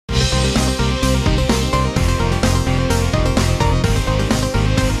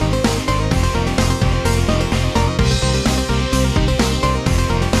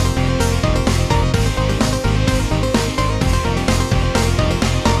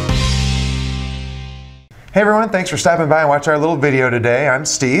Hey everyone, thanks for stopping by and watching our little video today. I'm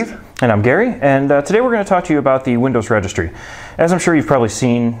Steve. And I'm Gary, and today we're going to talk to you about the Windows Registry. As I'm sure you've probably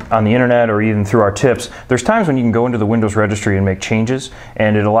seen on the internet or even through our tips, there's times when you can go into the Windows Registry and make changes,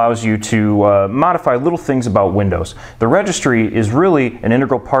 and it allows you to modify little things about Windows. The registry is really an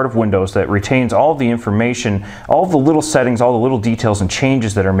integral part of Windows that retains all of the information, all of the little settings, all the little details and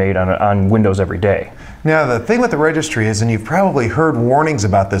changes that are made on Windows every day. Now the thing with the registry is, and you've probably heard warnings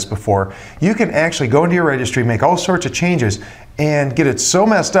about this before, you can actually go into your registry, make all sorts of changes, and get it so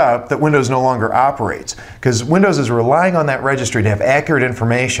messed up that Windows no longer operates. Because Windows is relying on that registry to have accurate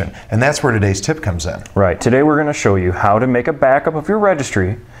information, and that's where today's tip comes in. Right, today we're going to show you how to make a backup of your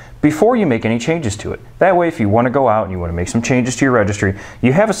registry before you make any changes to it. That way, if you want to go out and you want to make some changes to your registry,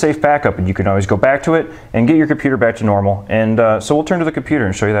 you have a safe backup and you can always go back to it and get your computer back to normal. And so we'll turn to the computer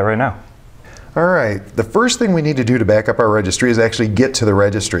and show you that right now. Alright, the first thing we need to do to back up our registry is actually get to the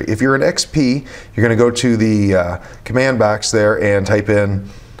registry. If you're in XP, you're going to go to the command box there and type in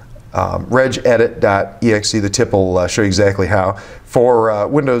regedit.exe. The tip will show you exactly how. For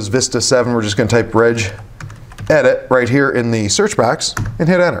Windows Vista 7, we're just going to type regedit right here in the search box and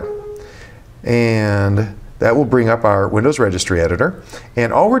hit enter. And that will bring up our Windows Registry Editor.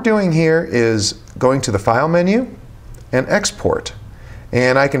 And all we're doing here is going to the File menu and Export.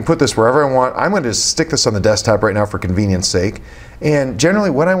 And I can put this wherever I want. I'm going to stick this on the desktop right now for convenience sake. And generally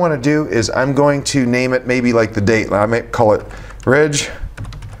what I want to do is I'm going to name it maybe like the date. I might call it Reg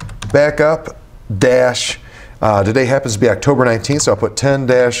Backup dash. Today happens to be October 19th, so I'll put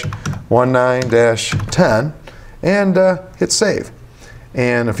 10-19-10 and hit save.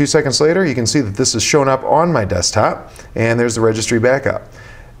 And a few seconds later you can see that this is shown up on my desktop and there's the registry backup.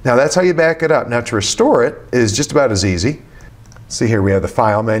 Now that's how you back it up. Now to restore it is just about as easy. See here we have the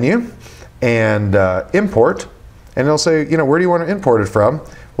File menu and Import, and it'll say, you know, where do you want to import it from?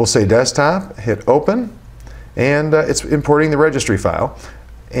 We'll say Desktop, hit Open, and it's importing the registry file.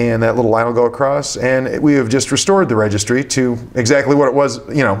 And that little line will go across, and we have just restored the registry to exactly what it was,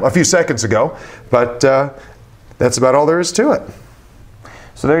 you know, a few seconds ago. But that's about all there is to it.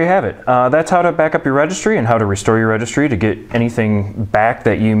 So there you have it. That's how to back up your registry and how to restore your registry to get anything back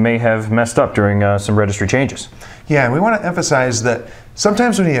that you may have messed up during some registry changes. Yeah, and we want to emphasize that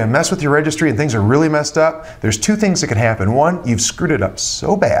sometimes when you mess with your registry and things are really messed up, there's two things that could happen. One, you've screwed it up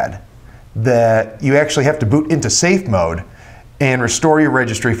so bad that you actually have to boot into safe mode and restore your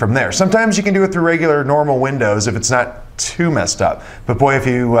registry from there. Sometimes you can do it through regular normal Windows if it's not too messed up. But boy, if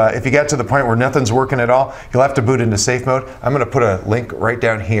you get to the point where nothing's working at all, you'll have to boot into safe mode. I'm going to put a link right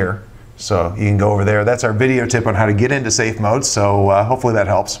down here so you can go over there. That's our video tip on how to get into safe mode, so hopefully that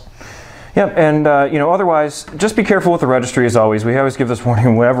helps. Yep, and you know, otherwise, just be careful with the registry as always. We always give this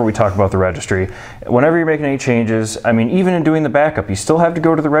warning whenever we talk about the registry. Whenever you're making any changes, I mean, even in doing the backup, you still have to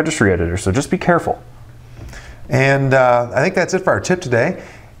go to the registry editor, so just be careful. And I think that's it for our tip today.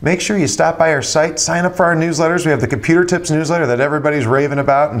 Make sure you stop by our site, sign up for our newsletters. We have the Computer Tips newsletter that everybody's raving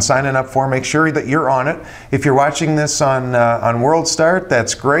about and signing up for. Make sure that you're on it. If you're watching this on WorldStart,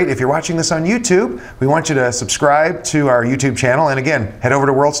 that's great. If you're watching this on YouTube, we want you to subscribe to our YouTube channel. And again, head over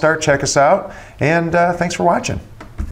to WorldStart, check us out, and thanks for watching.